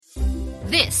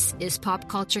This is Pop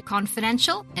Culture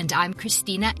Confidential, and I'm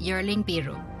Christina Yerling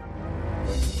Biru.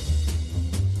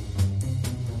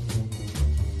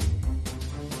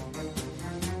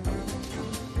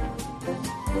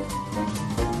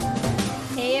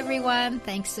 Hey everyone,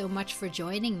 thanks so much for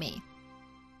joining me.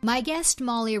 My guest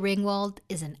Molly Ringwald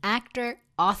is an actor,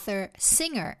 author,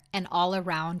 singer, and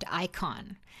all-around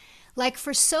icon. Like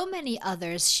for so many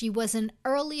others, she was an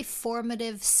early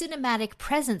formative cinematic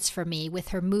presence for me with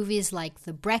her movies like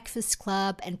The Breakfast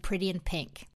Club and Pretty in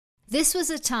Pink. This was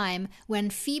a time when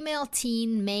female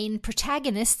teen main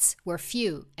protagonists were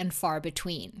few and far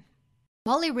between.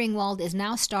 Molly Ringwald is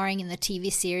now starring in the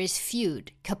TV series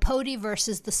Feud, Capote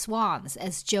vs. the Swans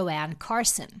as Joanne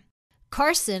Carson.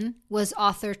 Carson was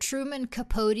author Truman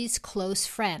Capote's close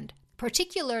friend,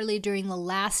 particularly during the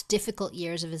last difficult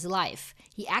years of his life.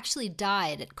 He actually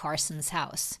died at Carson's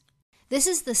house. This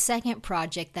is the second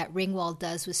project that Ringwald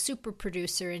does with super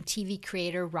producer and TV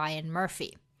creator Ryan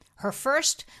Murphy. Her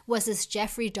first was as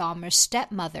Jeffrey Dahmer's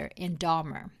stepmother in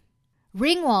Dahmer.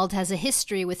 Ringwald has a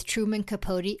history with Truman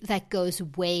Capote that goes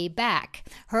way back.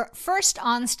 Her first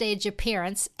onstage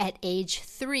appearance at age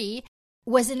 3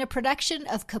 was in a production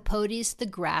of Capote's The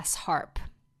Grass Harp.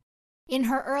 In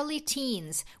her early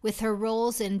teens, with her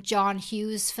roles in John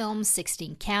Hughes' films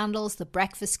 16 Candles, The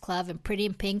Breakfast Club, and Pretty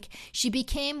in Pink, she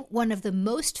became one of the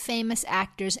most famous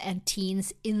actors and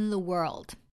teens in the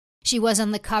world. She was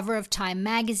on the cover of Time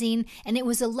magazine, and it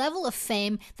was a level of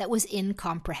fame that was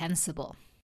incomprehensible.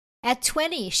 At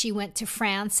 20, she went to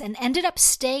France and ended up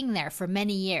staying there for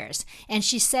many years, and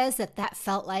she says that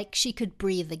felt like she could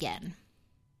breathe again.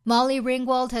 Molly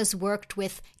Ringwald has worked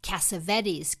with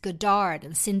Cassavetes, Godard,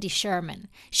 and Cindy Sherman.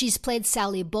 She's played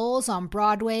Sally Bowles on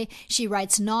Broadway, she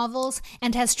writes novels,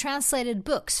 and has translated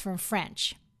books from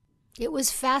French. It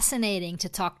was fascinating to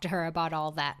talk to her about all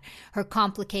that, her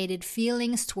complicated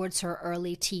feelings towards her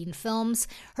early teen films,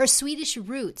 her Swedish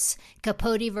roots,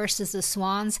 Capote vs. the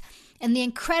Swans, and the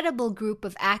incredible group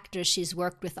of actors she's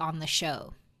worked with on the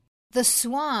show. The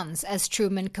Swans, as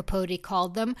Truman Capote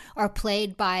called them, are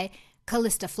played by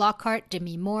Callista Flockhart,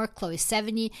 Demi Moore, Chloe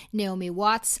Sevigny, Naomi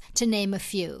Watts, to name a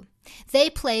few. They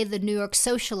play the New York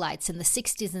socialites in the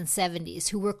 60s and 70s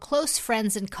who were close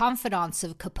friends and confidants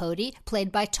of Capote,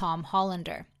 played by Tom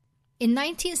Hollander. In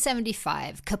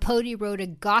 1975, Capote wrote a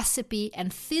gossipy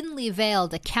and thinly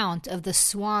veiled account of the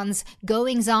Swans'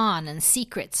 goings-on and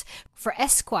secrets for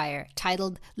Esquire,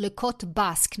 titled Le Côte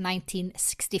Basque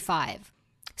 1965.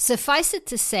 Suffice it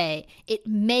to say, it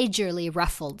majorly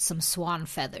ruffled some swan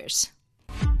feathers.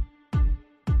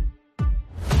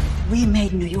 We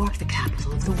made New York the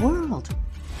capital of the world,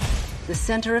 the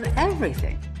center of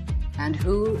everything. And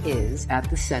who is at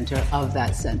the center of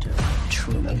that center?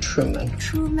 Truman.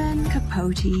 Truman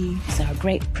Capote is our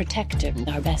great protector,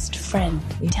 our best friend.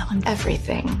 We tell him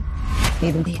everything,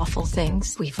 even the awful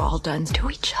things we've all done to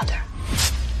each other.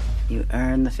 You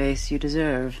earn the face you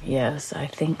deserve. Yes, I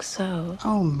think so.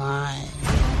 Oh, my.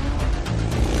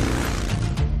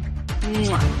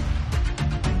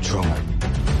 Truman,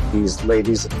 these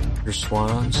ladies are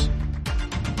swans.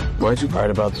 Why'd you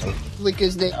write about them?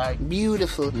 Because they are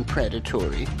beautiful and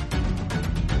predatory.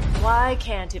 Why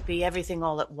can't it be everything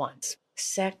all at once?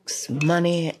 Sex,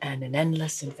 money, and an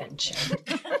endless adventure.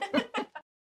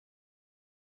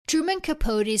 Truman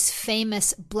Capote's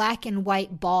famous black and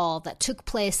white ball that took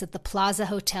place at the Plaza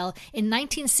Hotel in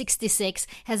 1966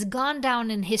 has gone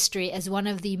down in history as one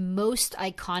of the most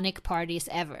iconic parties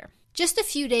ever. Just a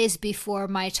few days before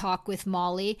my talk with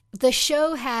Molly, the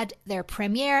show had their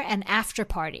premiere and after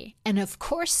party, and of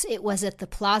course it was at the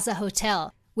Plaza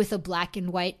Hotel with a black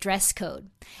and white dress code.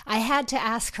 I had to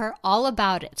ask her all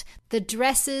about it, the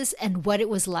dresses and what it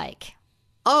was like.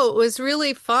 Oh, it was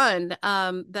really fun.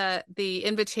 The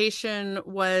invitation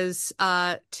was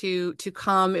to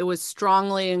come. It was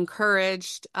strongly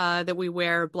encouraged that we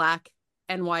wear black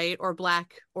and white or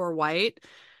black or white.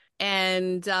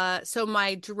 And so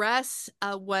my dress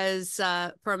was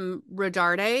from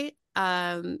Rodarte.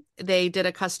 They did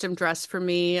a custom dress for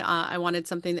me. I wanted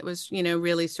something that was,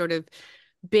 really sort of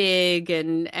big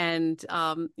and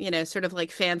sort of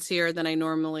like fancier than I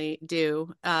normally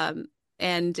do.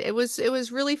 And it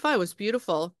was really fun. It was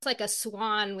beautiful. It's like a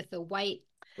swan with a white,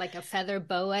 like a feather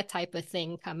boa type of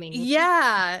thing coming.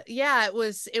 Yeah. It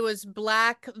was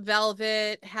black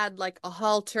velvet, had like a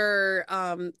halter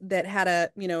that had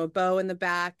a bow in the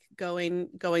back going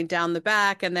down the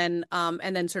back, and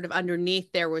then sort of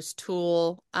underneath there was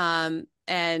tulle. And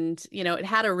it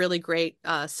had a really great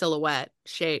silhouette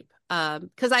shape.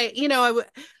 Because I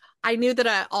knew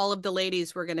that all of the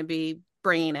ladies were going to be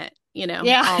bringing it.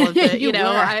 Yeah, all of the, you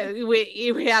were.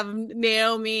 we have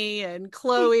Naomi and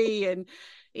Chloe and,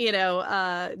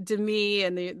 Demi,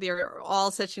 and they're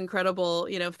all such incredible,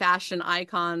 fashion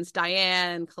icons,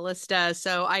 Diane, Callista.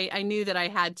 So I knew that I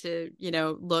had to,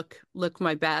 look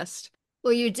my best.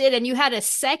 Well, you did, and you had a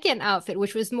second outfit,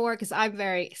 which was more because I'm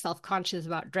very self-conscious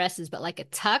about dresses, but like a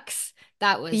tux,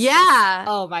 that was just, Yeah,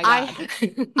 oh my God.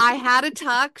 I I had a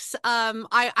tux.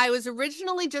 I was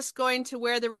originally just going to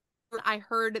wear the. I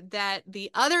heard that the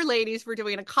other ladies were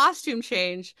doing a costume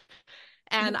change,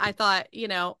 and I thought,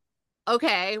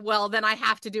 okay, well then I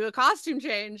have to do a costume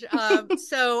change.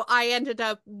 So I ended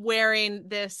up wearing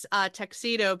this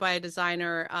tuxedo by a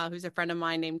designer who's a friend of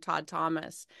mine named Todd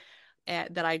Thomas.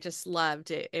 That I just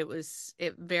loved.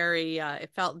 It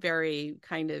felt very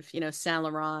kind of, Saint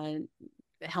Laurent,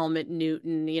 Helmut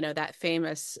Newton, that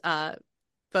famous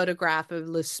photograph of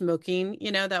Le Smoking,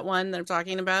 that one that I'm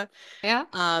talking about. Yeah.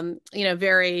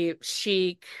 Very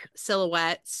chic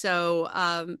silhouette.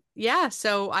 So yeah,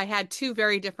 so I had two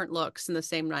very different looks in the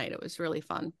same night. It was really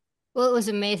fun. Well, it was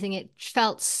amazing. It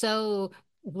felt so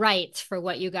right for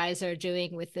what you guys are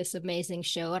doing with this amazing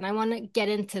show. And I want to get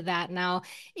into that now.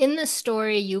 In the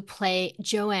story, you play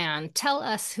Joanne. Tell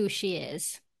us who she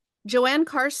is. Joanne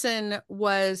Carson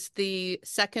was the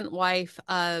second wife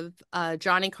of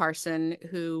Johnny Carson,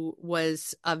 who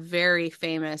was a very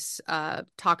famous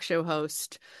talk show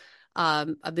host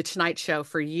of the Tonight Show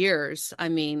for years. I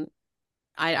mean,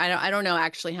 I don't know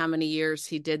actually how many years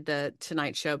he did the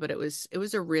Tonight Show, but it was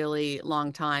a really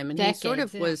long time, and he sort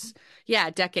Decades, of yeah. was, yeah,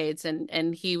 decades,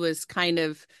 and he was kind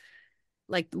of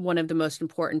like one of the most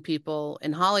important people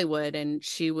in Hollywood, and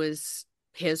she was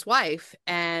his wife,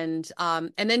 and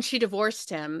then she divorced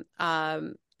him,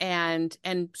 and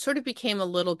sort of became a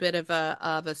little bit of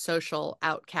a social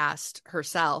outcast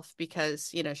herself,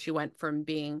 because she went from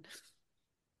being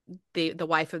the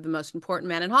wife of the most important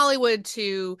man in Hollywood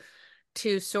to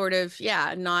sort of,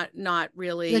 yeah, not The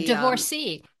really,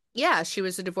 divorcee. yeah, she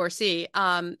was a divorcee.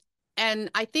 And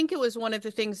I think it was one of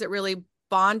the things that really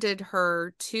bonded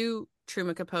her to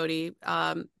Truman Capote.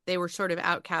 They were sort of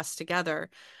outcast together.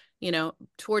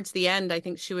 Towards the end, I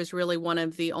think she was really one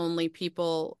of the only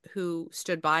people who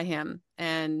stood by him.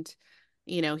 And,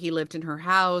 he lived in her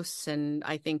house, and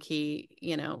I think he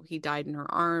died in her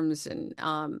arms, and,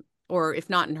 or if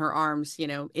not in her arms,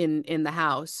 in the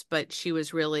house. But she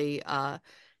was really,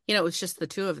 it was just the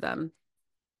two of them.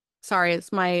 Sorry,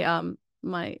 it's my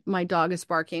dog is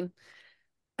barking.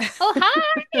 Oh, hi.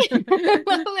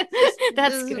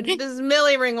 That's This good. this is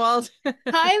Millie Ringwald.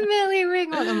 Hi, Millie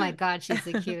Ringwald. Oh my God, she's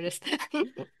the cutest.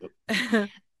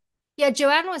 Yeah,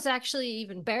 Joanne was actually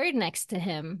even buried next to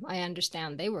him. I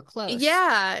understand they were close.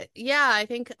 Yeah, yeah. I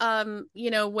think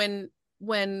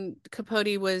when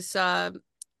Capote was uh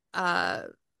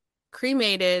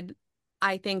cremated,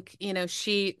 I think,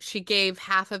 she gave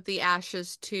half of the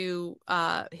ashes to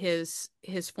his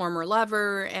former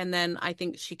lover, and then I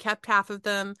think she kept half of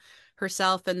them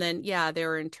herself, and then yeah, they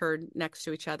were interred next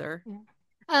to each other.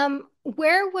 Yeah.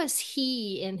 Where was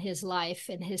he in his life,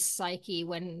 in his psyche,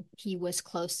 when he was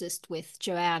closest with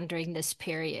Joanne during this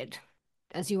period?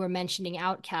 As you were mentioning,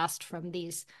 outcast from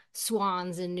these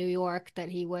swans in New York that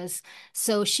he was.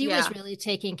 So she was Yeah. really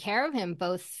taking care of him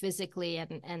both physically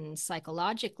and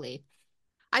psychologically.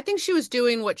 I think she was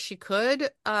doing what she could,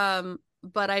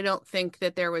 but I don't think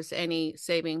that there was any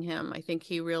saving him. I think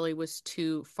he really was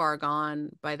too far gone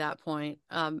by that point.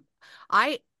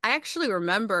 I actually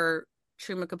remember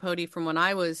Truman Capote from when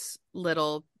I was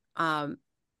little.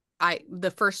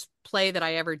 The first play that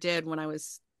I ever did when I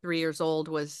was 3 years old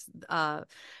was an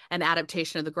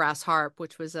adaptation of The Grass Harp,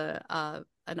 which was an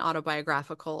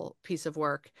autobiographical piece of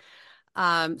work.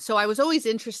 So I was always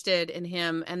interested in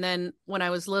him. And then when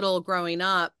I was little growing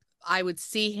up, I would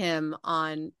see him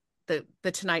on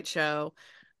the Tonight Show,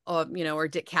 or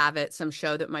Dick Cavett, some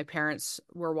show that my parents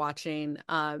were watching,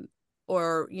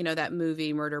 or, that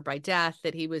movie Murder by Death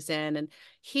that he was in. And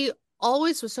he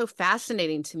always was so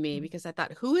fascinating to me, because I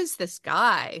thought, who is this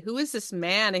guy? Who is this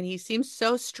man? And he seems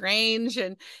so strange.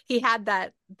 And he had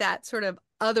that sort of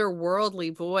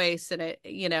otherworldly voice. And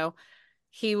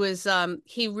he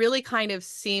really kind of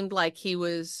seemed like he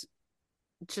was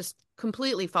just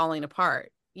completely falling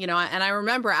apart, and I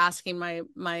remember asking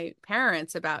my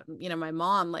parents about, my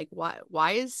mom, like,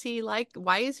 why is he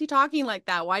talking like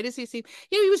that? Why does he seem,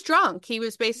 he was drunk. He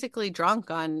was basically drunk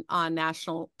on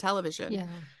national television. Yeah.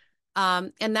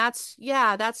 And that's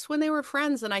when they were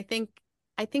friends. And I think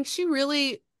she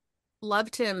really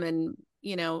loved him, and,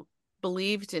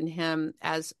 believed in him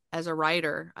as a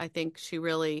writer. I think she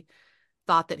really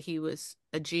thought that he was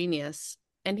a genius.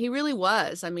 and he really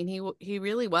was. I mean, he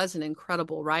really was an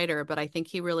incredible writer, but I think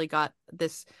he really got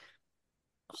this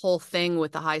whole thing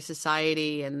with the high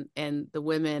society and the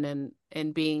women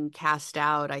and being cast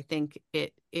out. I think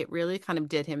it really kind of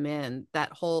did him in.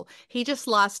 That whole he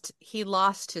lost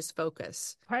his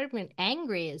focus. Part of him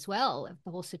angry as well of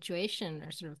the whole situation,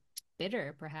 or sort of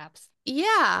bitter, perhaps.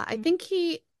 Yeah, I think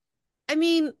I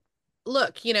mean,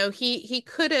 look, he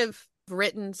could have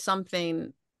written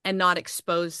something and not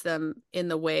expose them in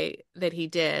the way that he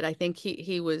did. I think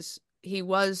he was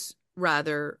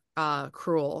rather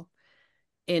cruel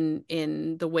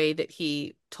in the way that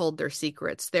he told their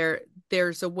secrets.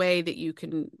 There's a way that you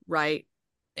can write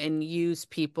and use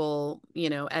people,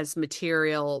 as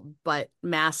material, but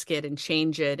mask it and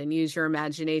change it and use your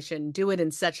imagination, do it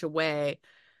in such a way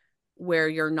where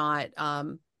you're not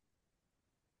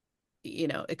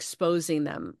exposing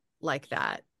them like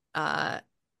that.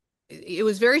 It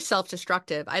was very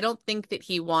self-destructive. I don't think that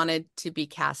he wanted to be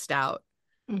cast out.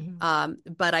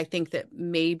 But I think that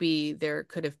maybe there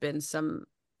could have been some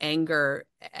anger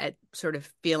at sort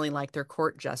of feeling like their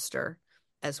court jester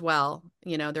as well.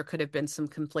 There could have been some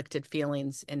conflicted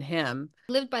feelings in him.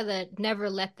 Lived by the never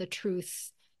let the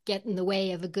truth get in the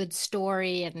way of a good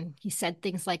story. And he said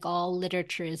things like all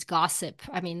literature is gossip.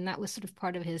 I mean, that was sort of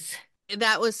part of his.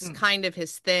 That was kind of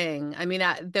his thing. I mean,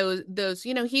 those,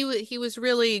 he was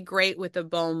really great with the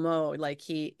bon mot. Like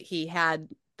he had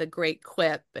the great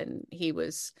quip, and he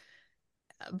was,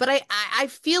 but I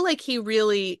feel like he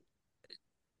really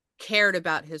cared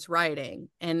about his writing,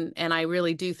 and I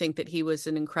really do think that he was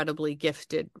an incredibly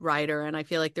gifted writer, and I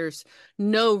feel like there's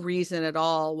no reason at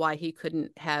all why he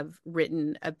couldn't have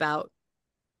written about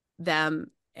them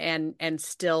and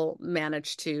still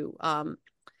manage to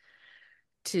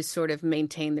sort of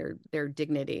maintain their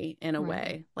dignity in a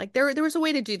way. Like there was a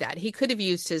way to do that. He could have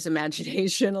used his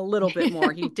imagination a little bit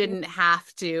more. He didn't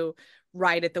have to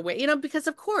write it the way, because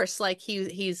of course, like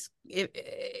he's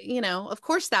of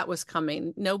course that was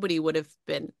coming. Nobody would have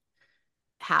been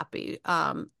happy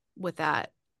with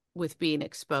that, with being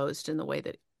exposed in the way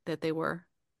that they were.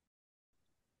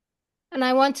 And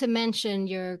I want to mention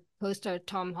your co-star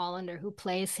Tom Hollander, who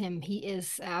plays him. He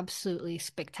is absolutely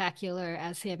spectacular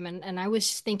as him. And I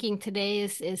was thinking today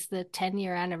is the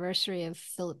 10-year anniversary of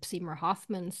Philip Seymour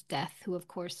Hoffman's death, who of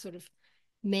course sort of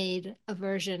made a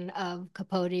version of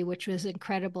Capote, which was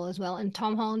incredible as well. And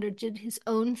Tom Hollander did his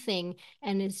own thing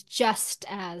and is just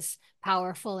as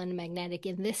powerful and magnetic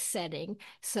in this setting.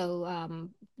 So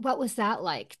what was that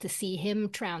like to see him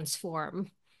transform?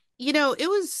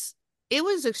 It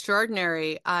was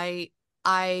extraordinary.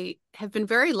 I have been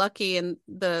very lucky, and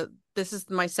this is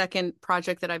my second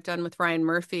project that I've done with Ryan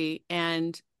Murphy,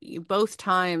 and both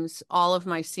times all of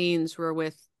my scenes were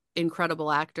with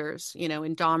incredible actors.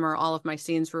 In Dahmer, all of my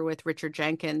scenes were with Richard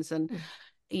Jenkins, and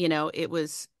it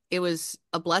was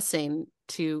a blessing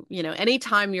to,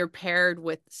 anytime you're paired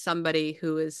with somebody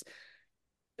who is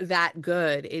that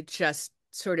good, it just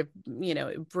sort of,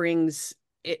 it brings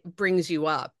you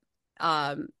up.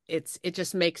 It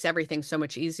just makes everything so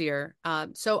much easier.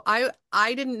 So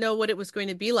I didn't know what it was going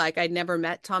to be like. I'd never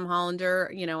met Tom Hollander.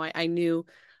 I knew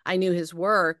his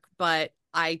work, but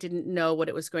I didn't know what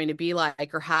it was going to be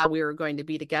like or how we were going to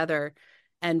be together.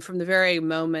 And from the very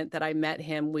moment that I met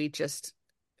him, we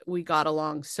got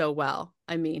along so well.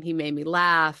 I mean, he made me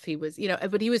laugh. He was,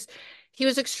 but he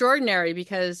was extraordinary,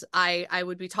 because I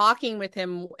would be talking with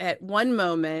him at one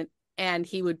moment and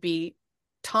he would be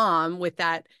Tom with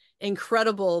that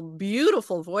incredible,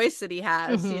 beautiful voice that he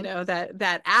has,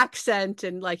 that accent,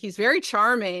 and like he's very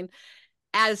charming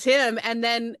as him. And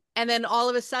then all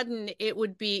of a sudden it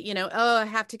would be, oh, I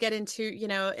have to get into,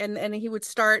 and he would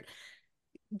start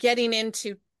getting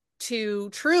into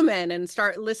Truman and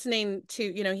start listening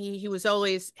to, he was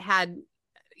always had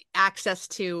access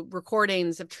to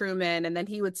recordings of Truman, and then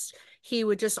he would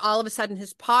just all of a sudden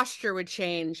his posture would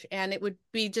change, and it would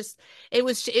be just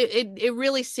it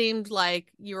really seemed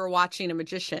like you were watching a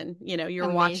magician. You were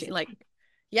Amazing. watching, like,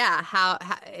 yeah, how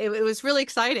it was really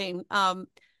exciting.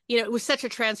 It was such a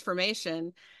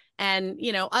transformation. And,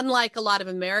 unlike a lot of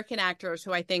American actors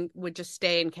who I think would just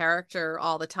stay in character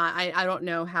all the time, I don't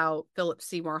know how Philip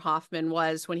Seymour Hoffman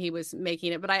was when he was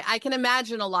making it, but I can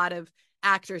imagine a lot of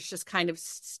actors just kind of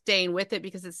staying with it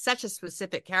because it's such a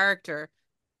specific character.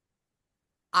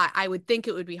 I would think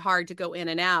it would be hard to go in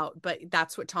and out, but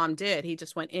that's what Tom did. He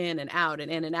just went in and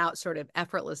out sort of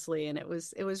effortlessly. And it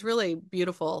was really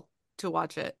beautiful to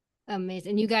watch it.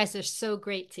 Amazing. You guys are so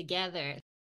great together.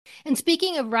 And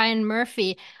speaking of Ryan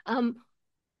Murphy,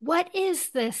 what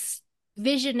is this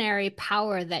visionary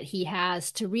power that he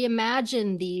has to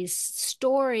reimagine these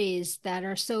stories that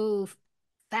are so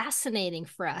fascinating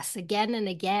for us again and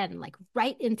again, like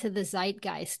right into the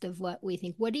zeitgeist of what we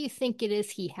think. What do you think it is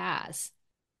he has?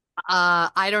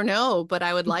 I don't know, but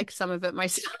I would like some of it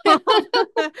myself.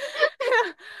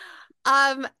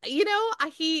 He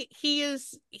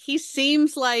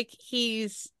seems like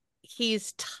he's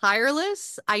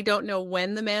tireless. I don't know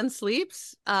when the man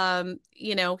sleeps.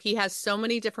 He has so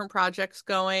many different projects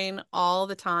going all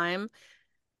the time.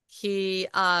 He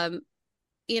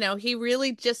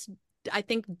really just, I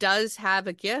think, does have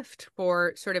a gift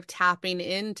for sort of tapping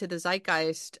into the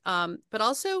zeitgeist, but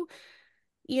also,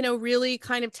 really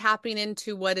kind of tapping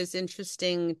into what is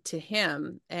interesting to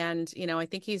him. And, I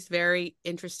think he's very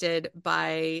interested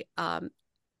by,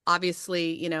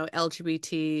 obviously,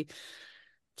 LGBTQ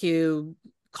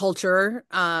culture.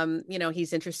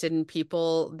 He's interested in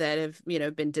people that have,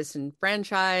 been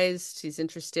disenfranchised. He's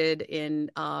interested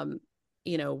in,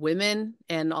 women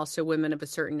and also women of a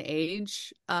certain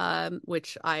age,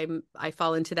 which I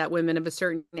fall into that women of a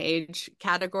certain age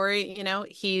category.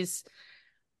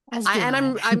 As do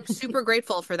I. I'm super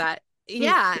grateful for that.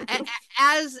 Yeah,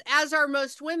 as are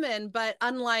most women, but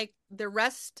unlike the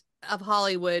rest of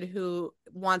Hollywood who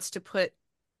wants to put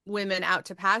women out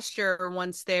to pasture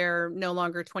once they're no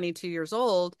longer 22 years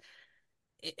old,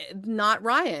 not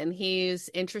Ryan. He's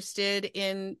interested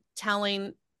in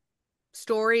telling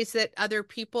stories that other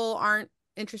people aren't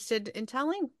interested in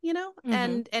telling,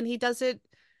 and he does it.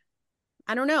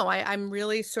 I don't know. I'm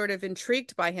really sort of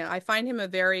intrigued by him. I find him a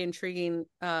very intriguing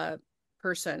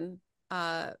person.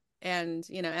 And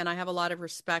I have a lot of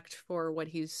respect for what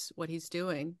he's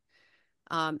doing.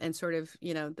 And sort of,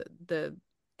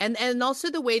 and also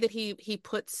the way that he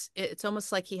puts it's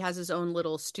almost like he has his own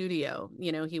little studio.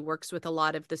 He works with a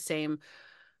lot of the same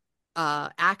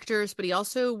actors, but he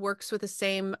also works with the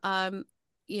same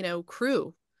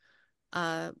crew,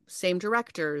 same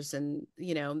directors, and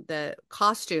the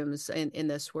costumes in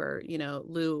this were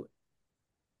Lou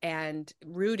and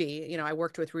Rudy. I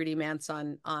worked with Rudy Mance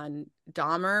on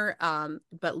Dahmer,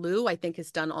 but Lou, I think,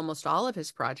 has done almost all of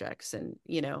his projects, and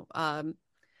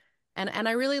and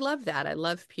I really love that. I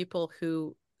love people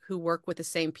who work with the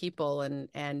same people,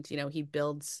 and he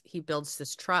builds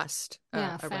this trust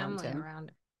around family him.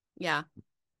 around him. Yeah.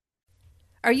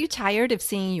 Are you tired of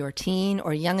seeing your teen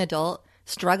or young adult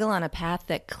struggle on a path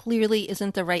that clearly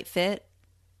isn't the right fit?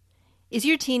 Is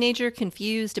your teenager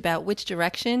confused about which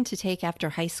direction to take after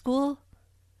high school?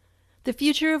 The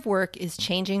future of work is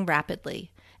changing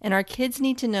rapidly, and our kids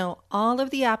need to know all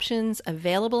of the options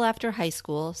available after high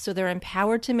school so they're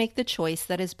empowered to make the choice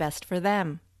that is best for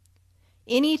them.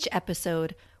 In each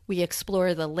episode, we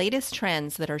explore the latest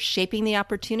trends that are shaping the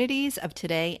opportunities of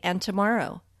today and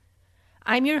tomorrow.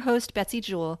 I'm your host, Betsy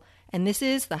Jewell, and this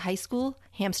is the High School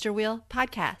Hamster Wheel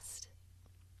Podcast.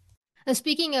 And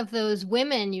speaking of those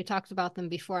women, you talked about them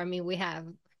before. I mean, we have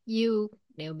you,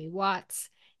 Naomi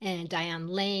Watts, and Diane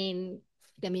Lane,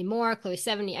 Demi Moore, Chloe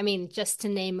Sevigny. I mean, just to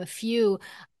name a few.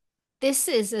 This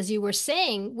is, as you were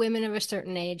saying, women of a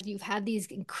certain age. You've had these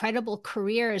incredible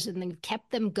careers and then kept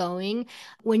them going.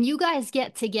 When you guys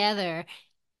get together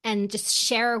and just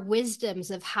share wisdoms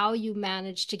of how you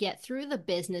managed to get through the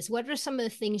business, what are some of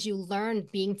the things you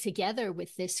learned being together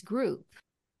with this group?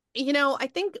 I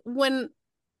think when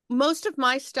most of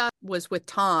my stuff was with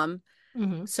Tom,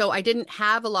 so I didn't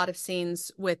have a lot of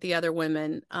scenes with the other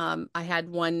women. I had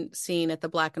one scene at the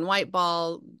black and white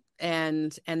ball,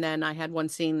 and then I had one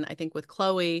scene, I think, with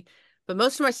Chloe, but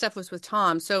most of my stuff was with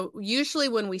Tom. So usually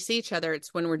when we see each other,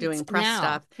 it's when we're doing press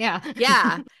stuff. Yeah.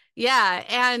 Yeah.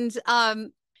 And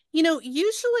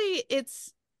usually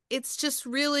it's just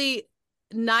really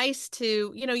nice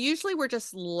to, usually we're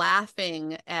just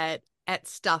laughing at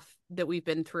stuff that we've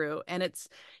been through. And it's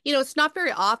not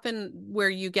very often where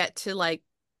you get to like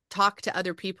talk to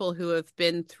other people who have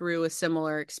been through a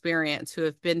similar experience, who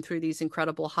have been through these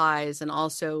incredible highs and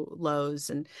also lows,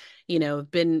 and,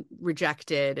 been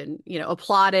rejected and,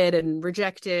 applauded and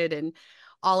rejected and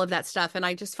all of that stuff. And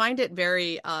I just find it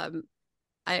very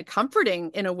comforting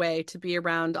in a way to be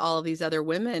around all of these other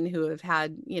women who have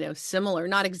had, similar,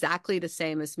 not exactly the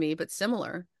same as me, but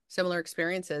similar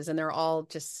experiences. And they're all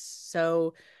just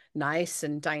so nice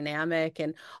and dynamic,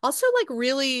 and also like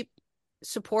really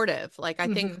supportive. Like I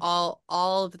think all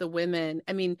of the women,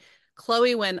 I mean,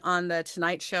 Chloe went on the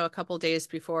Tonight Show a couple days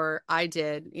before I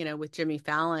did, with Jimmy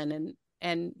Fallon,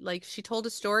 and like she told a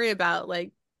story about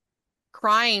like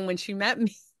crying when she met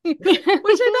me, which I thought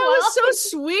was so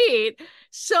sweet,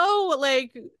 so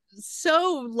like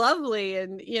so lovely,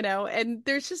 and and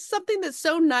there's just something that's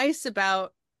so nice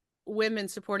about women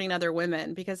supporting other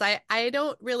women, because I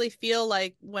don't really feel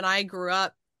like when I grew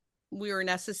up we were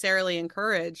necessarily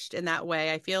encouraged in that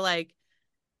way. I feel like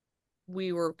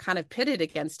we were kind of pitted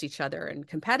against each other and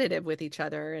competitive with each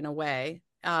other in a way.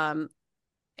 And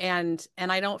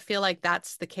I don't feel like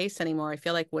that's the case anymore. I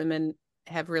feel like women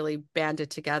have really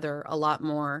banded together a lot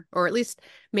more, or at least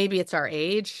maybe it's our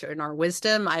age and our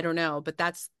wisdom. I don't know, but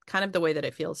that's kind of the way that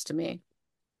it feels to me.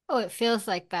 Oh, it feels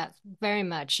like that very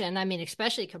much. And I mean,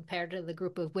 especially compared to the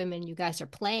group of women you guys are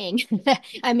playing.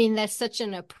 I mean, that's such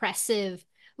an oppressive,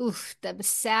 oof, the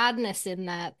sadness in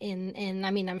that.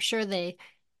 I mean, I'm sure they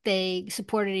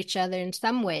supported each other in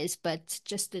some ways, but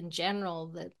just in general,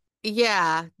 that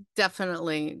Yeah,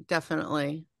 definitely,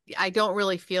 definitely. I don't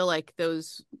really feel like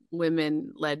those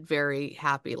women led very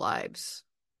happy lives.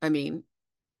 I mean,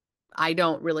 I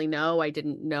don't really know. I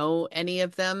didn't know any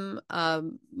of them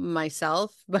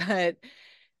myself, but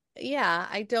yeah,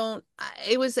 I don't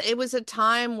it was a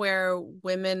time where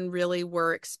women really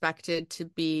were expected to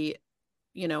be,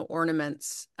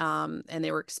 ornaments, and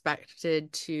they were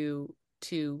expected to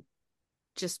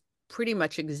just pretty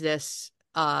much exist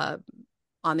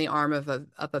on the arm of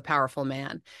a powerful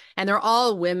man. And they're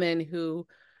all women who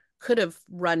could have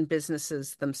run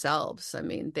businesses themselves. I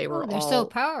mean, they oh, were they're so all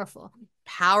powerful.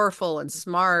 powerful and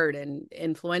smart and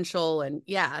influential, and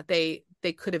yeah, they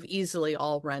could have easily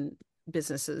all run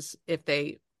businesses if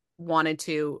they wanted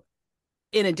to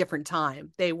in a different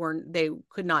time. They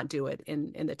could not do it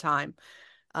in the time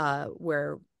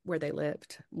where they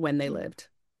lived, when they lived.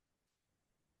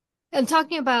 And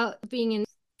talking about being in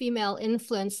female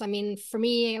influence, I mean, for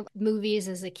me, movies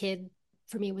as a kid,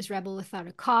 for me, was Rebel Without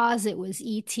a Cause. It was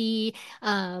E.T.,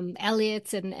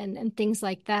 Elliot, and things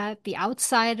like that. The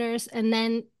Outsiders, and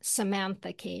then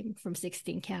Samantha came from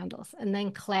 16 Candles, and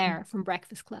then Claire from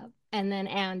Breakfast Club, and then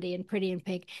Andy and Pretty in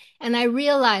Pink. And I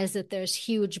realized that there's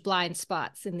huge blind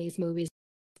spots in these movies.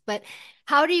 But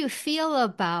how do you feel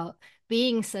about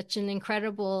being such an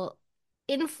incredible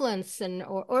influence and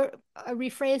or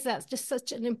rephrase that, just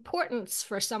such an importance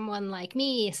for someone like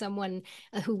me, someone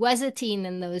who was a teen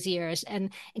in those years,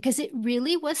 and because it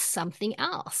really was something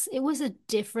else. It was a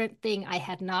different thing. I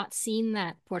had not seen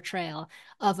that portrayal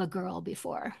of a girl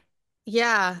before.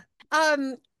 Yeah.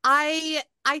 I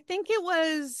think it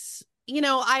was,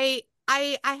 I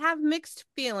have mixed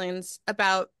feelings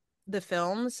about the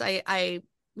films.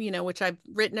 Which I've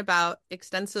written about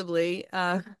extensively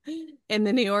in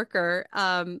the New Yorker.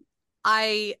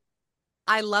 I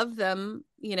I love them,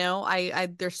 I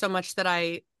there's so much that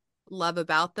I love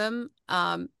about them.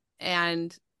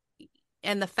 And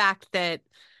and the fact that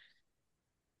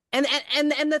and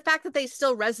the fact that they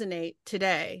still resonate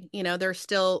today. There's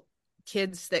still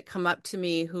kids that come up to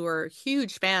me who are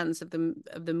huge fans of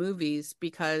the movies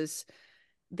because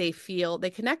they feel they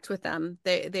connect with them.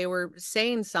 They were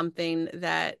saying something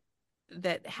that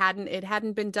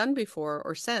hadn't been done before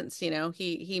or since.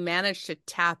 He managed to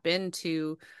tap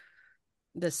into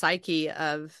the psyche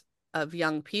of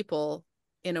young people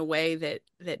in a way that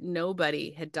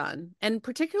nobody had done, and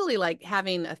particularly like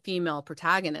having a female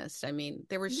protagonist. I mean,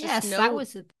 there was just Yes, that no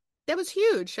was a that was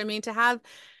huge. I mean, to have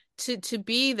to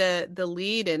be the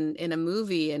lead in a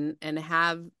movie and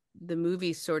have the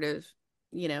movie sort of,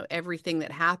 everything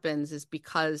that happens is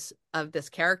because of this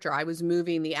character. I was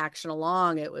moving the action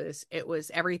along. It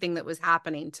was everything that was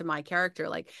happening to my character.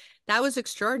 Like, that was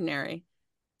extraordinary.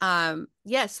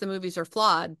 Yes, the movies are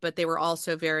flawed, but they were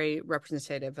also very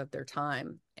representative of their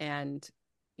time. And,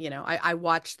 I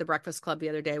watched The Breakfast Club the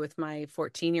other day with my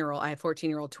 14-year-old. I have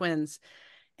 14-year-old twins,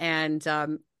 and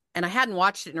I hadn't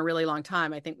watched it in a really long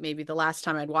time. I think maybe the last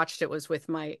time I'd watched it was with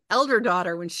my elder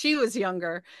daughter when she was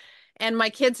younger. And my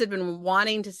kids had been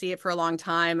wanting to see it for a long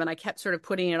time, and I kept sort of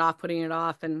putting it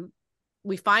off. And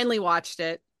we finally watched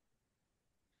it.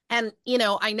 And,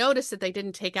 I noticed that they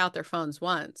didn't take out their phones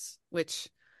once, which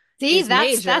see, is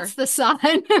that's major. the sign.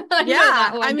 I know Yeah,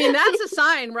 that I one. mean, that's a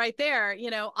sign right there.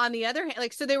 On the other hand,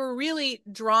 like, so they were really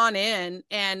drawn in,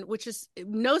 and which is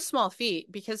no small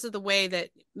feat because of the way that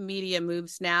media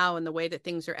moves now and the way that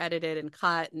things are edited and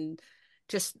cut, and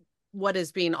just what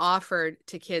is being offered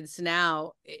to kids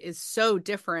now is so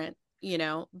different.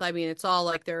 I mean, it's all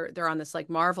like they're on this like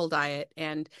Marvel diet,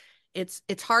 and it's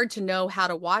hard to know how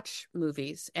to watch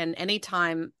movies. And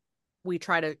anytime we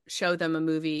try to show them a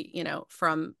movie,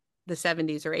 from the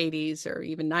 70s or 80s or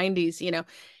even 90s,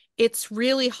 it's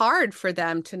really hard for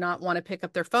them to not want to pick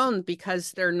up their phone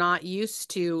because they're not used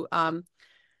to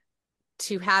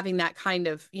having that kind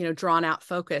of, drawn out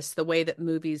focus, the way that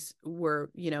movies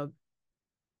were,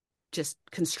 just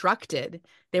constructed.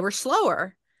 They were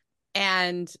slower.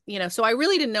 And, so I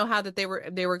really didn't know how that they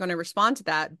were going to respond to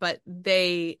that, but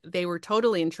they were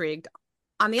totally intrigued.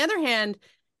 On the other hand,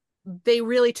 they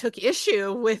really took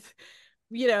issue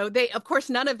they, of course,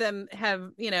 none of them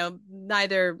have,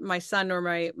 neither my son nor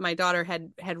my daughter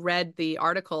had read the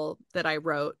article that I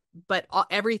wrote, but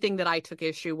everything that I took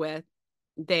issue with,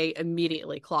 they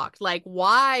immediately clocked. Like,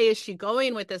 why is she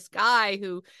going with this guy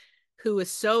who is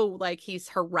so, like, he's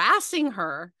harassing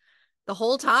her the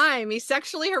whole time. He's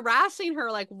sexually harassing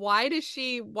her. Like, why does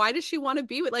she want to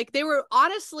be with, like, they were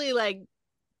honestly like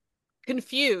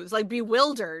confused, like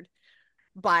bewildered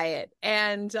by it.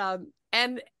 And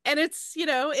it's,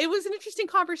 it was an interesting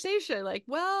conversation. Like,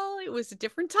 well, it was a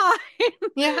different time.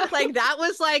 Yeah. Like, that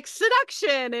was like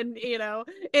seduction and,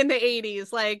 in the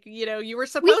 80s, like, you were We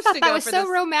supposed thought to that go was for so this.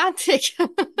 romantic.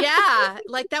 Yeah,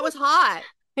 like that was hot.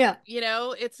 Yeah.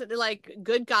 It's like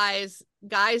good guys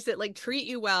that like treat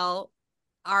you well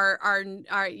are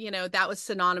that was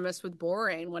synonymous with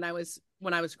boring when I was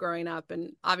growing up,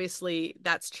 and obviously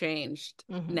that's changed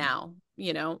now,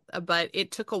 but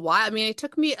it took a while. I mean, it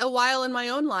took me a while in my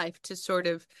own life to sort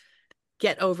of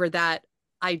get over that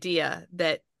idea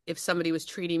that if somebody was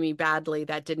treating me badly,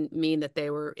 that didn't mean that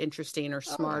they were interesting or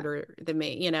smarter than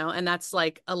me, and that's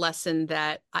like a lesson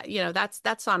that,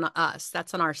 that's on us,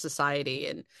 that's on our society.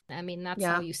 And I mean, that's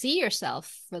how you see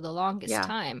yourself for the longest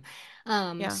time.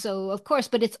 Yeah. So, of course,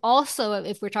 but it's also,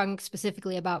 if we're talking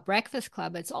specifically about Breakfast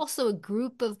Club, it's also a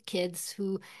group of kids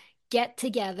who get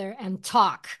together and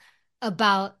talk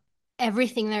about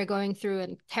everything they're going through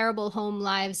and terrible home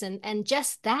lives and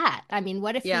just that. I mean,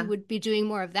 what if we would be doing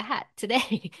more of that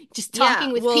today? Just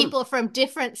talking with people from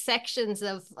different sections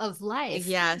of life.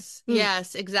 Yes,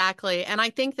 yes, exactly. And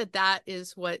I think that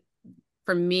is what,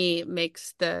 for me,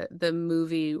 makes the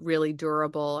movie really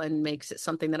durable and makes it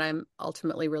something that I'm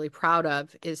ultimately really proud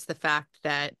of, is the fact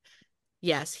that,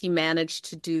 yes, he managed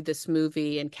to do this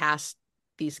movie and cast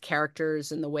these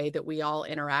characters in the way that we all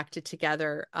interacted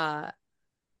together. I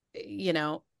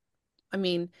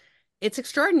mean, it's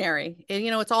extraordinary.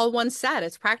 It's all one set.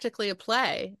 It's practically a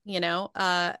play,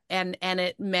 and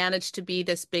it managed to be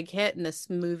this big hit in this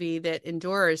movie that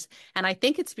endures. And I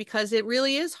think it's because it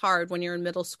really is hard when you're in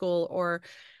middle school or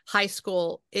high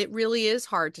school. It really is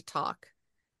hard to talk.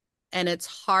 And it's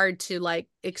hard to like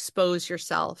expose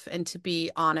yourself and to be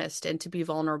honest and to be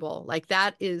vulnerable. Like,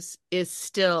 that is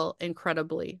still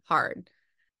incredibly hard.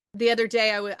 The other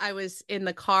day, I was in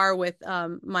the car with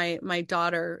my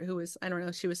daughter, who was, I don't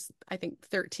know, she was, I think,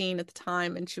 13 at the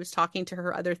time, and she was talking to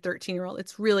her other 13-year-old.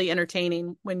 It's really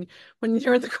entertaining when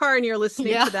you're in the car and you're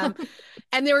listening to them.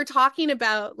 And they were talking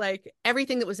about like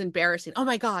everything that was embarrassing. Oh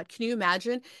my God, can you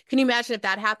imagine? Can you imagine if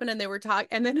that happened? And they were talking,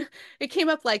 and then it came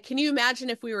up like, can you imagine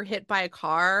if we were hit by a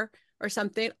car or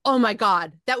something? Oh my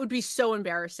God, that would be so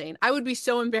embarrassing. I would be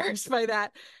so embarrassed by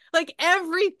that. Like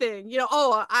everything,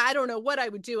 I don't know what I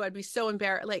would do. I'd be so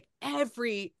embarrassed. Like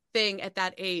everything at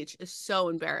that age is so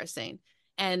embarrassing.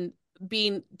 And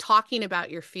talking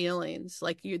about your feelings,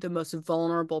 like you're the most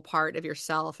vulnerable part of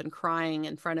yourself, and crying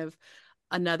in front of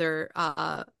another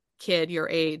kid your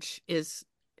age is,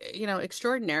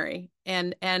 extraordinary.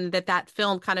 And that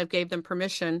film kind of gave them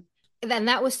permission. Then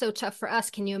that was so tough for us.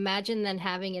 Can you imagine then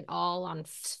having it all on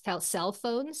cell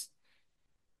phones?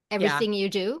 Everything you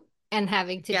do? And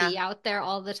having to be out there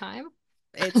all the time.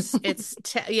 It's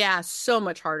so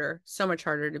much harder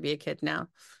to be a kid now.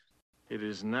 It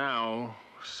is now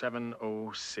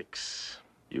 7:06.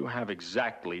 You have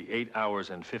exactly 8 hours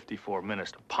and 54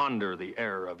 minutes to ponder the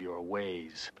error of your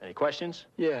ways. Any questions?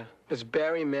 Yeah. Does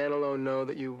Barry Manilow know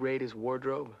that you raid his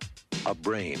wardrobe? A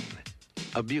brain,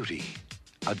 a beauty,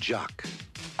 a jock,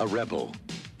 a rebel,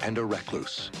 and a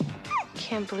recluse.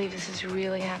 Can't believe this is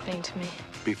really happening to me.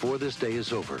 Before this day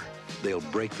is over, they'll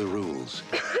break the rules.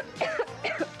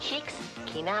 Chicks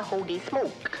cannot hold their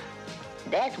smoke.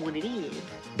 That's what it is.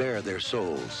 Bare their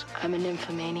souls. I'm a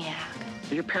nymphomaniac.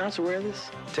 Are your parents aware of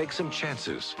this? Take some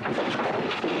chances.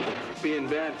 Being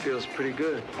bad feels pretty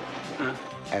good, huh?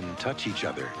 And touch each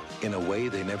other in a way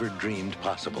they never dreamed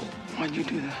possible. Why'd you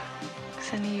do that?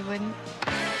 Because I knew you wouldn't.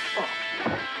 Oh.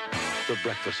 The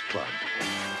Breakfast Club.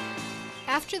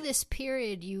 After this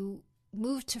period, you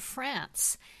moved to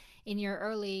France in your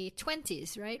early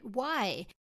 20s, right? Why?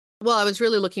 Well, I was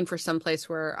really looking for some place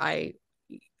where I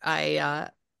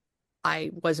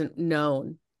wasn't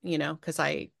known, because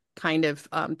I kind of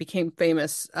became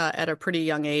famous at a pretty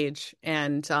young age,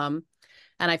 and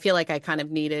I feel like I kind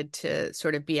of needed to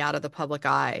sort of be out of the public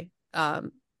eye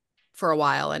for a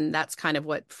while, and that's kind of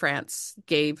what France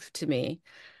gave to me.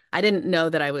 I didn't know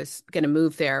that I was going to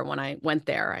move there when I went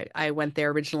there. I went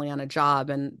there originally on a job,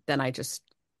 and then I just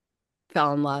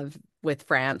fell in love with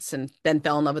France, and then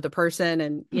fell in love with the person,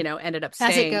 and ended up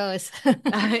staying. As it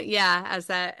goes. Yeah,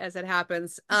 as it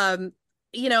happens.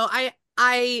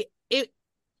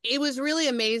 it was really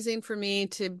amazing for me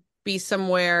to be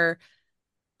somewhere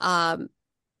um,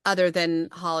 other than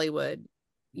Hollywood,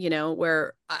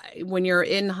 where when you're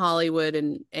in Hollywood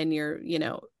and you're,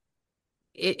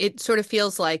 it sort of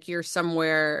feels like you're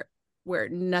somewhere where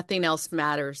nothing else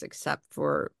matters except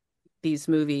for these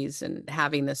movies and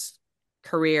having this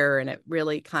career. And it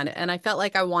really and I felt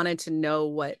like I wanted to know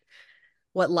what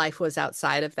life was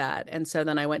outside of that. And so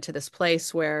then I went to this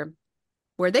place where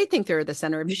they think they're the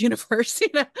center of the universe.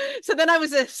 So then I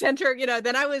was a center,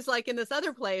 then I was like in this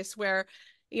other place where,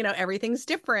 everything's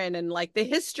different. And like the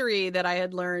history that I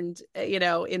had learned,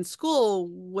 in school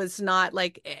was not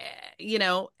like,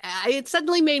 it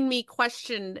suddenly made me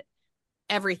question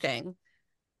everything.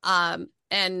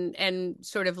 And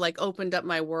sort of like opened up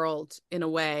my world in a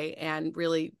way and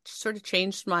really sort of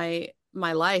changed my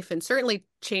life and certainly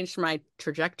changed my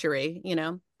trajectory.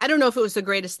 I don't know if it was the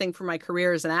greatest thing for my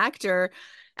career as an actor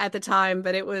at the time,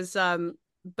 but it was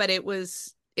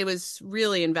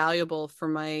really invaluable for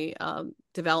my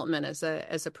development as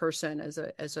a person,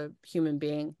 as a human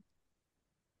being.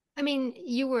 I mean,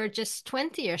 you were just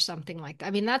 20 or something like that.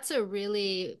 I mean, that's a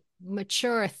really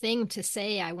mature thing to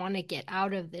say. I want to get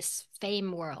out of this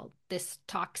fame world, this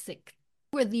toxic.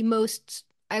 We're the most,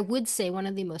 I would say, one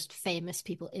of the most famous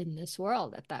people in this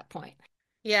world at that point.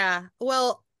 Yeah.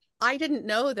 Well, I didn't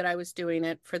know that I was doing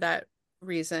it for that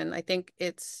reason. I think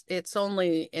it's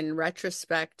only in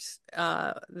retrospect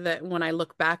that when I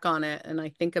look back on it and I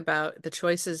think about the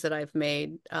choices that I've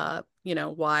made,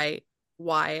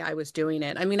 why I was doing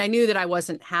it. I mean, I knew that I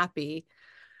wasn't happy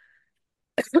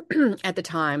at the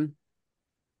time,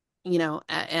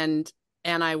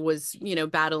 and I was,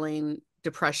 battling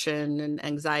depression and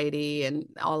anxiety and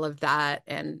all of that,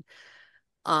 and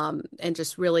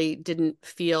just really didn't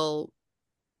feel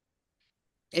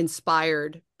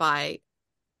inspired by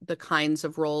the kinds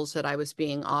of roles that I was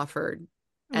being offered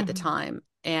at the time.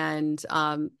 And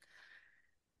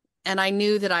I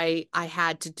knew that I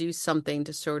had to do something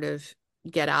to sort of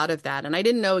get out of that. And I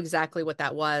didn't know exactly what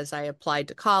that was. I applied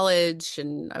to college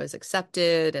and I was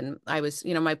accepted. And I was,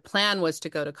 my plan was to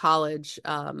go to college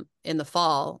in the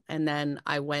fall. And then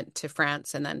I went to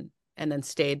France and then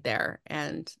stayed there.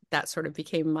 And that sort of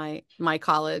became my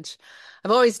college. I've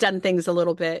always done things a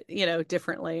little bit,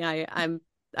 differently. I'm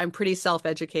pretty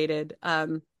self-educated.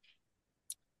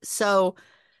 So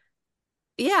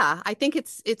yeah, I think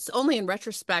it's only in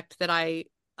retrospect that I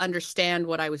understand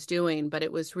what I was doing, but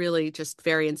it was really just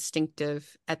very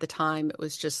instinctive at the time. It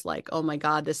was just like, oh my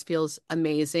God, this feels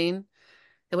amazing.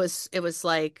 It was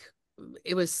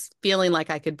feeling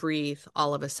like I could breathe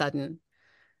all of a sudden,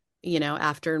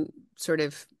 after sort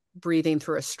of breathing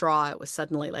through a straw, it was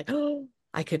suddenly like, oh,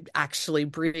 I could actually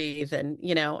breathe.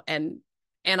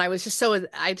 And I was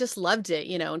I just loved it,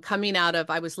 and coming out of,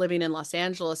 I was living in Los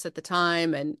Angeles at the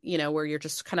time, and, where you're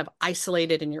just kind of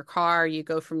isolated in your car, you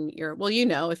go from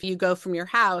if you go from your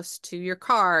house to your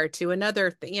car to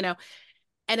another thing,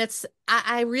 and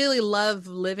I really love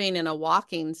living in a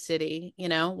walking city,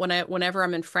 whenever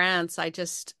I'm in France, I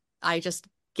just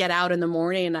get out in the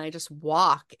morning and I just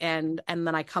walk, and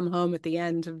then I come home at the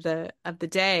end of the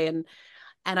day, and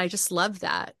I just love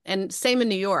that. And same in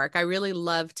New York. I really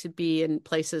love to be in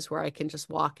places where I can just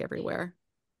walk everywhere.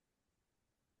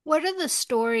 What are the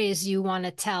stories you want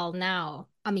to tell now?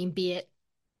 I mean, be it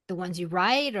the ones you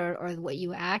write or what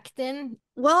you act in?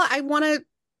 Well, I want to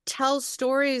tell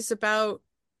stories about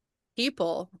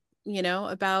people,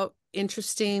 about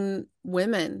interesting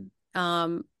women.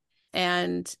 And,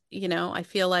 I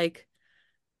feel like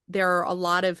there are a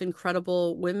lot of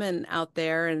incredible women out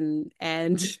there, and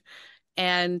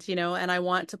I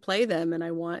want to play them, and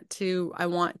I want to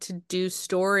do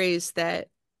stories that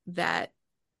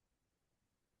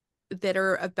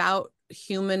are about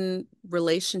human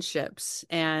relationships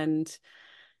and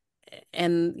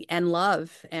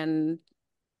love and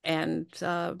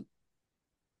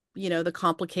the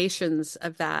complications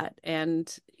of that,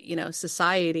 and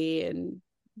society, and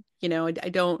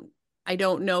I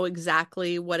don't know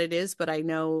exactly what it is, but I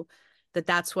know that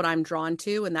that's what I'm drawn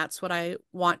to and that's what I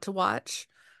want to watch.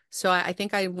 So I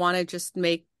think I want to just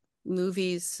make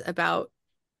movies about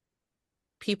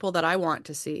people that I want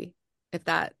to see, if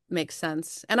that makes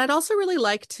sense. And I'd also really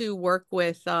like to work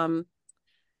with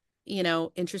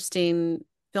interesting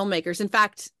filmmakers. In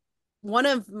fact, one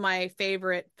of my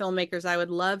favorite filmmakers I would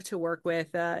love to work with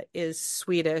is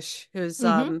Swedish, who's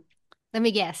Let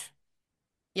me guess.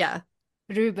 Yeah.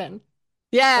 Ruben.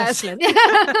 Yes.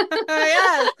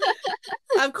 Yes.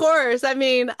 Of course. I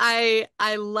mean, I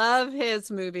love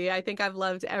his movie. I think I've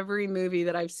loved every movie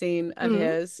that I've seen of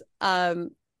his.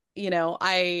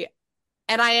 I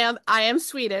And I am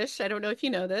Swedish. I don't know if you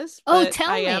know this, Oh, but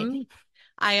tell me.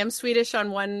 I am Swedish on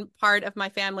one part of my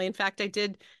family. In fact, I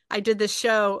did this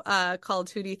show called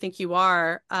Who Do You Think You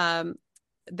Are,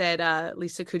 that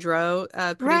Lisa Kudrow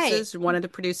Right. produces, one of the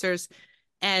producers,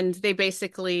 and they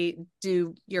basically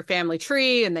do your family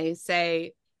tree, and they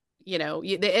say,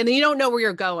 and you don't know where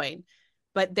you're going,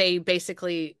 but they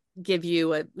basically give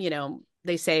you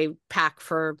they say pack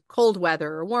for cold weather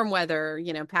or warm weather,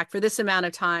 pack for this amount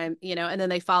of time, and then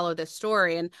they follow this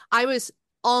story. And I was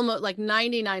almost like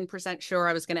 99% sure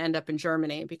I was going to end up in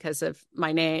Germany because of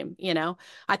my name.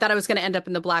 I thought I was going to end up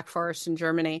in the Black Forest in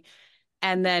Germany,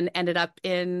 and then ended up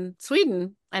in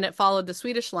Sweden, and it followed the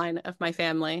Swedish line of my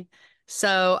family.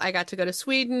 So I got to go to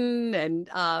Sweden and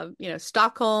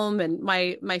Stockholm, and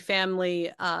my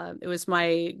family. It was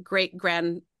my great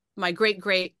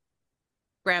great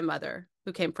grandmother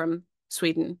who came from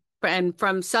Sweden and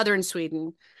from southern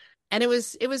Sweden, and it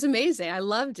was amazing. I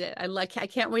loved it. I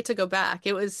can't wait to go back.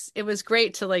 It was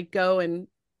great to like go and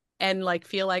like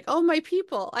feel like, oh, my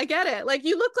people, I get it. Like,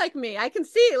 you look like me. I can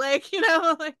see, like,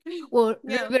 like, Well,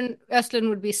 yeah. Ruben Östlund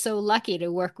would be so lucky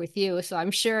to work with you. So I'm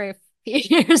sure if he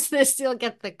hears this, he'll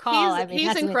get the call. I mean, He's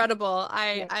that's incredible.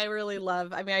 yeah. I really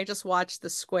love. I mean, I just watched The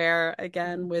Square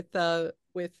again with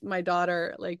my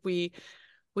daughter. Like, we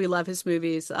love his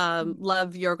movies.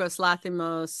 Love Yorgos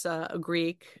Lanthimos, a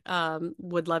Greek.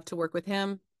 Would love to work with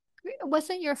him.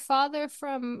 Wasn't your father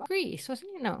from Greece, wasn't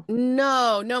he? No.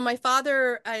 No, no, my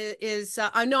father is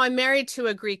no, I'm married to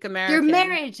a Greek You're American.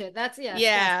 married to, that's yes, yes.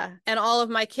 Yeah, and all of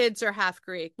my kids are half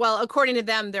Greek. Well, according to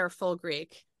them, they're full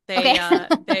Greek. Okay.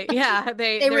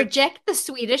 They They're reject the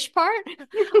Swedish part.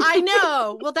 I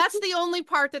know. Well, that's the only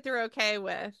part that they're okay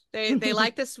with. They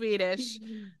like the Swedish,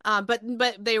 but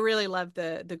they really love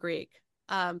the Greek.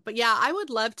 But yeah, I would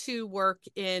love to work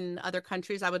in other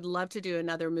countries. I would love to do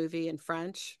another movie in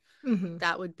French. Mhm.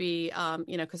 That would be,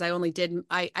 because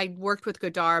I worked with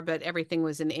Godard, but everything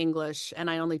was in English, and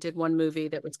I only did one movie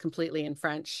that was completely in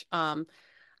French.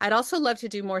 I'd also love to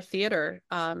do more theater.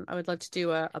 I would love to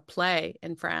do a play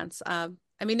in France. I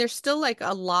mean, there's still like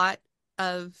a lot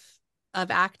of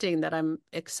acting that I'm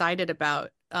excited about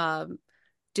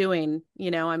doing.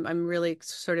 I'm really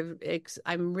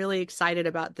I'm really excited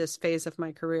about this phase of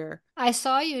my career. I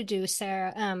saw you do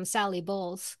Sally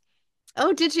Bowles.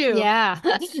 Oh, did you? Yeah,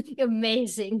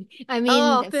 amazing. I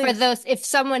Oh, mean, for thanks. those, if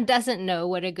someone doesn't know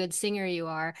what a good singer you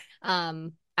are,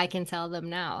 I can tell them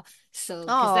now. So,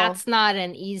 because Oh, that's not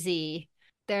an easy,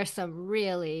 there's some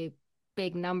really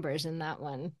big numbers in that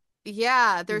one.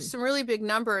 yeah, there's Mm. some really big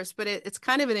numbers, but it's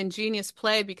kind of an ingenious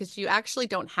play because you actually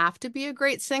don't have to be a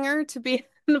great singer to be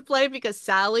in the play, because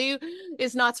Sally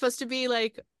is not supposed to be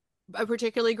like a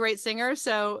particularly great singer.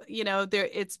 So,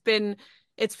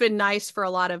 it's been nice for a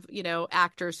lot of,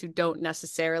 actors who don't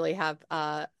necessarily have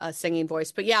a singing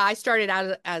voice. But yeah, I started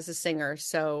out as a singer,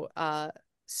 so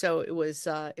it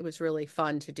was really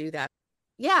fun to do that.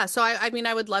 Yeah, so I mean,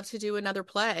 I would love to do another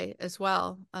play as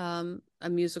well. A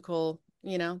musical,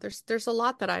 there's a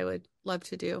lot that I would love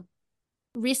to do.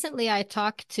 Recently, I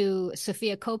talked to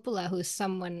Sofia Coppola, who's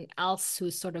someone else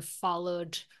who's sort of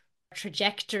followed a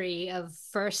trajectory of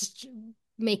first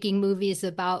making movies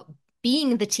about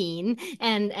being the teen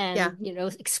and Yeah.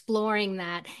 exploring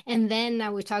that, and then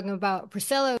now we're talking about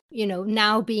Priscilla,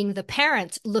 now being the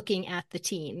parent looking at the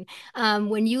teen.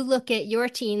 When you look at your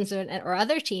teens or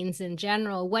other teens in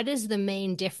general, what is the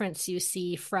main difference you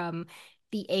see from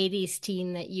the 80s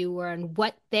teen that you were and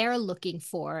what they're looking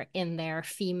for in their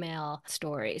female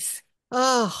stories?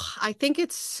 Oh, I think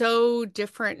it's so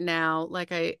different now.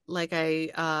 Like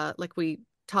we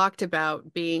talked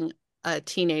about being a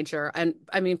teenager. And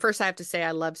I mean, first I have to say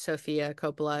I love Sofia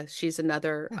Coppola. She's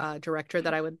another director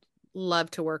that I would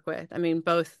love to work with. I mean,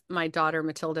 both my daughter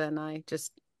Matilda and I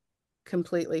just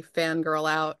completely fangirl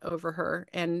out over her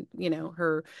and,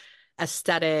 her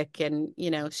aesthetic, and,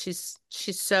 she's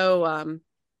so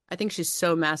I think she's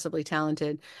so massively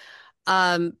talented.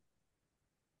 Um,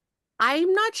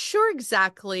 I'm not sure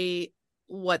exactly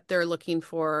what they're looking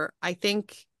for. I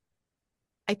think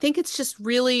it's just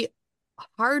really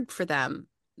hard for them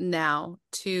now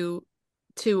to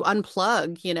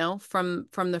unplug,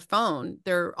 from the phone.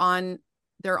 They're on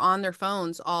their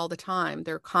phones all the time.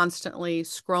 They're constantly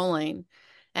scrolling,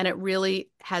 and it really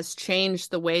has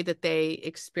changed the way that they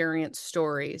experience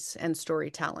stories and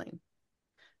storytelling.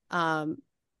 Um,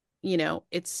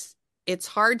 it's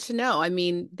hard to know. I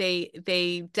mean,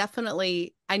 they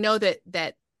definitely. I know that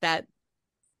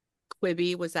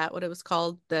Quibi, was that what it was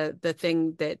called? The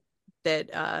thing that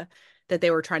that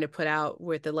they were trying to put out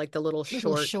with the little Little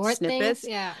short short things. snippets.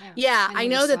 Yeah, yeah. Yeah, I I never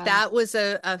know saw that that. that was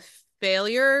a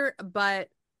failure, but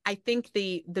I think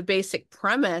the basic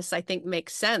premise, I think,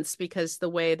 makes sense, because the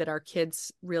way that our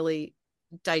kids really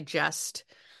digest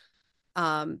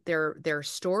their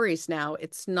stories now,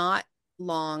 it's not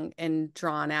long and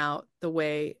drawn out the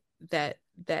way that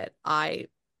I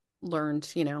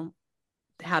learned,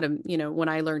 how to, when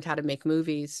I learned how to make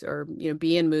movies, or,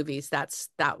 be in movies.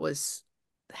 That was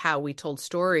how we told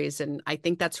stories. And I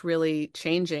think that's really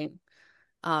changing,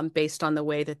 based on the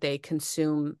way that they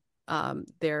consume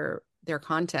their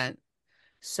content.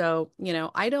 So,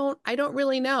 I don't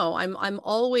really know. I'm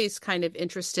always kind of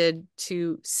interested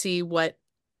to see what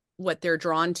they're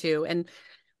drawn to. And,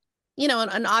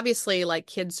 and obviously, like,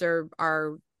 kids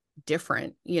are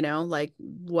different, like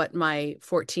what my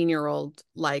 14-year-old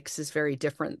likes is very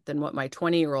different than what my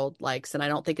 20-year-old likes. And I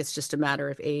don't think it's just a matter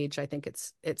of age. I think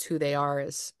it's who they are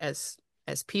as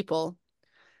people.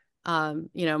 My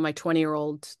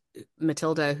 20-year-old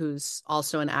Matilda, who's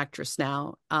also an actress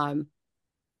now,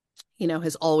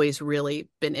 has always really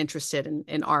been interested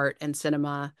in art and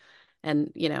cinema,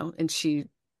 and, and she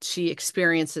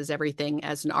experiences everything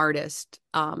as an artist.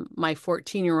 My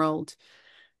 14-year-old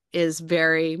is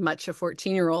very much a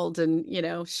 14-year-old,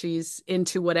 and, she's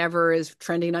into whatever is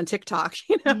trending on TikTok,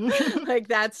 like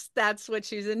that's what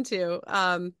she's into.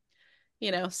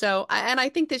 So and I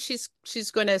think that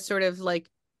she's going to sort of like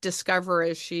discover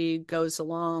as she goes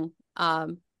along,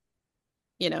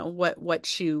 what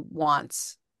she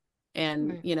wants.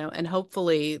 And, and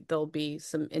hopefully there'll be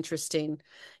some interesting,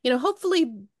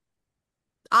 hopefully,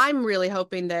 I'm really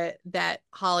hoping that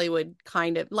Hollywood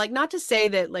kind of, like, not to say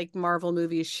that like Marvel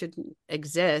movies shouldn't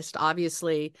exist.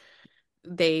 Obviously,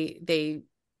 they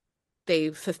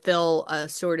fulfill a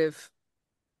sort of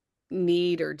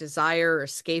need or desire or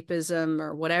escapism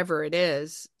or whatever it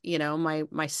is.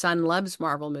 My son loves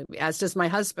Marvel movies, as does my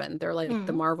husband. They're like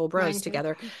the Marvel bros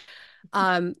together.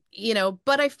 But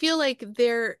I feel like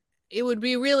it would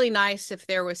be really nice if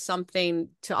there was something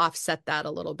to offset that a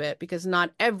little bit, because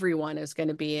not everyone is going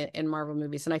to be in Marvel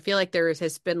movies. And I feel like there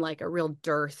has been like a real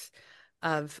dearth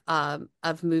of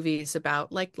movies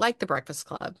about like The Breakfast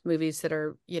Club, movies that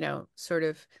are, sort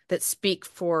of that speak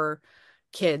for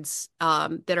kids,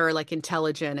 that are like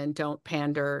intelligent and don't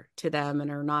pander to them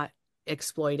and are not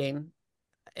exploiting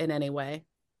in any way.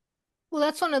 Well,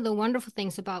 that's one of the wonderful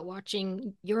things about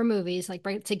watching your movies, like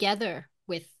right together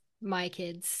with my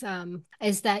kids,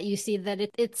 is that you see that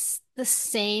it's the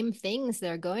same things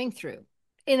they're going through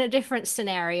in a different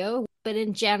scenario, but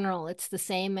in general, it's the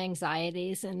same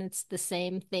anxieties and it's the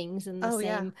same things and the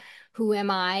same, who am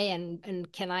I,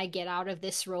 and can I get out of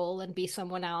this role and be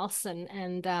someone else?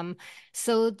 And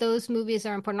so those movies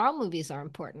are important. All movies are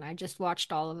important. I just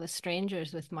watched All of Us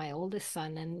Strangers with my oldest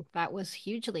son, and that was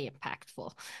hugely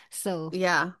impactful. So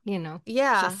yeah,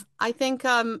 I think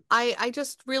I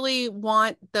just really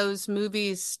want those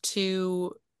movies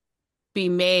to be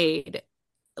made.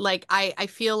 Like I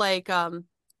feel like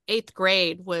Eighth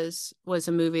Grade was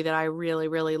a movie that I really,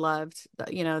 really loved.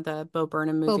 The Bo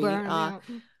Burnham movie. Bo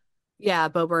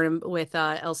Burnham, Bo Burnham with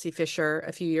Elsie Fisher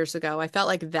a few years ago. I felt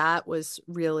like that was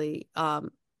really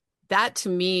that to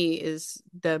me is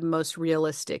the most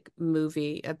realistic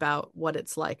movie about what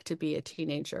it's like to be a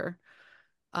teenager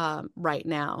right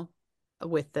now,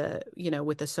 with the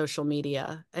social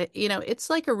media. It's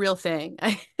like a real thing.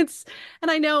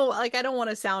 And I know, like, I don't want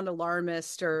to sound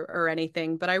alarmist or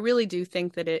anything, but I really do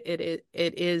think that it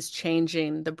is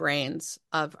changing the brains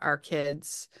of our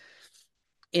kids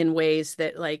in ways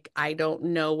that, like, I don't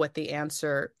know what the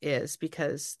answer is,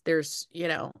 because there's,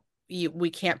 we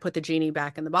can't put the genie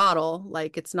back in the bottle.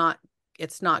 Like, it's not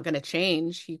going to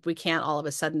change. We can't all of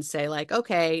a sudden say, like,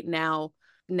 okay, now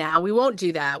we won't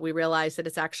do that. We realize that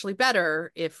it's actually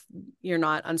better if you're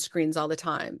not on screens all the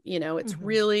time. It's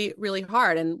really, really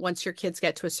hard. And once your kids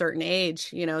get to a certain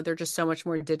age, they're just so much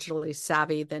more digitally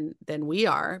savvy than we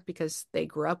are, because they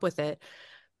grew up with it.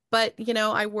 But,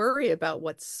 I worry about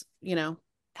what's,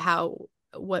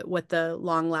 what the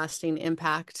long lasting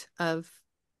impact of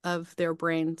their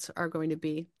brains are going to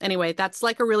be. Anyway, that's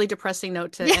like a really depressing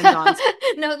note to end on.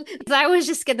 No, I was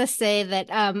just gonna say that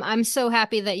I'm so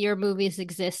happy that your movies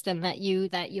exist and that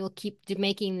you'll keep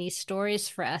making these stories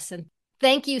for us. And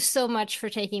thank you so much for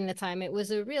taking the time. It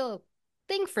was a real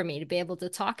thing for me to be able to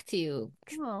talk to you.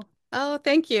 Oh,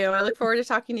 thank you. I look forward to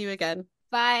talking to you again.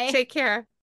 Bye. Take care.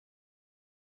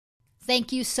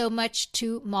 Thank you so much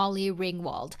to Molly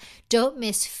Ringwald. Don't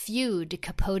miss Feud,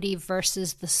 Capote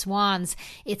versus the Swans.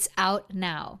 It's out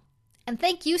now. And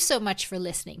thank you so much for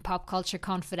listening. Pop Culture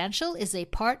Confidential is a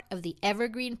part of the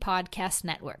Evergreen Podcast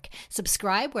Network.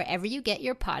 Subscribe wherever you get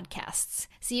your podcasts.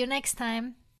 See you next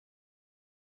time.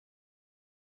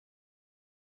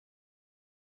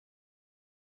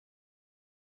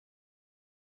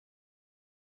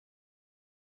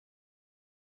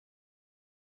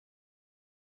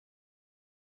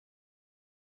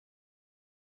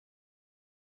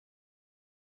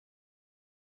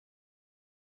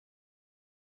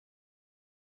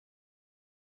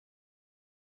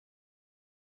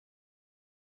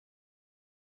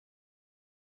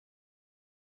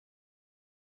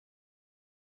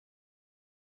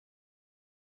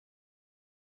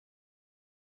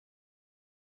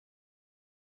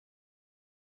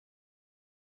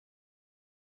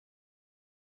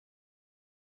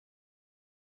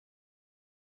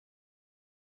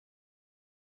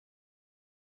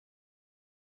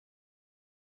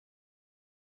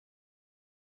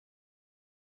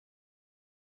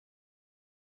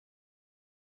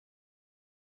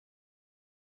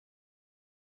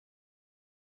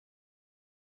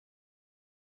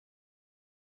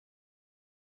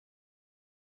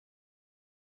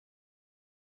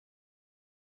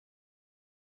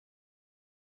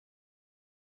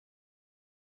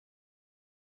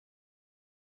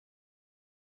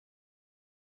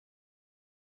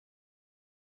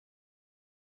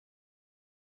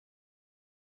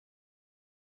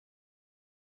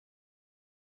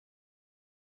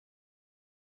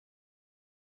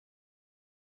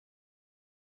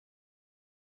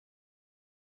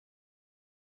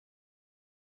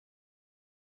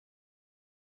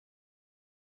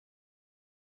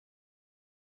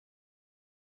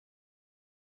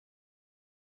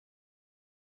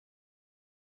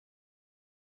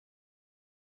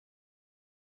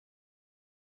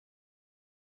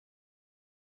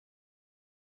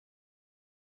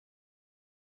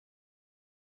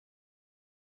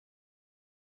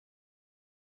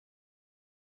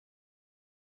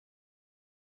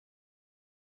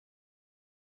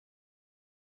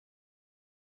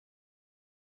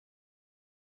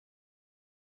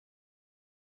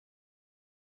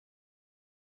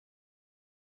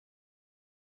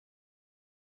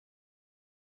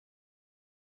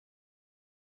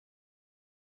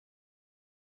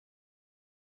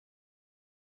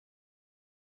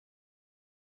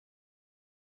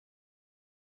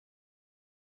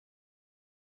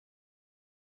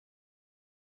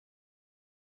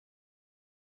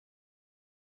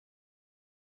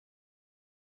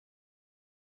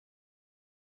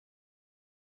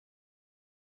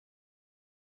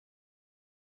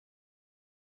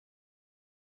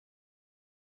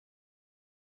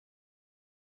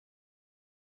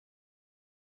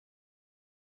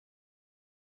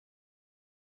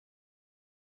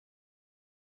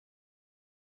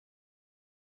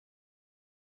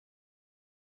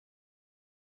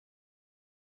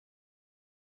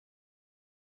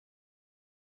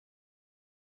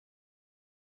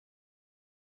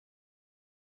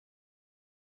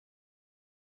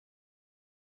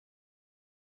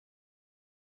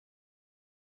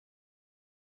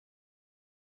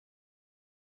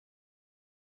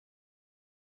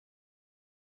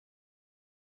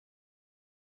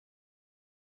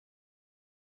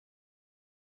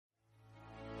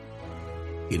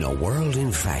 In a world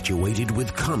infatuated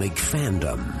with comic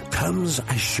fandom comes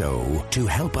a show to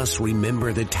help us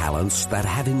remember the talents that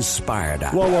have inspired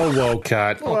us. Whoa,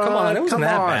 Cut. Oh, come on. It wasn't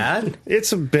that bad.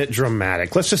 It's a bit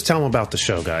dramatic. Let's just tell them about the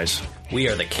show, guys. We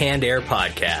are the Canned Air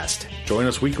Podcast. Join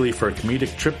us weekly for a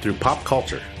comedic trip through pop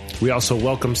culture. We also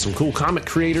welcome some cool comic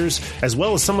creators, as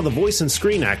well as some of the voice and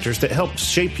screen actors that helped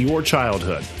shape your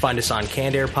childhood. Find us on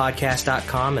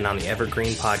cannedairpodcast.com and on the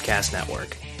Evergreen Podcast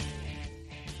Network.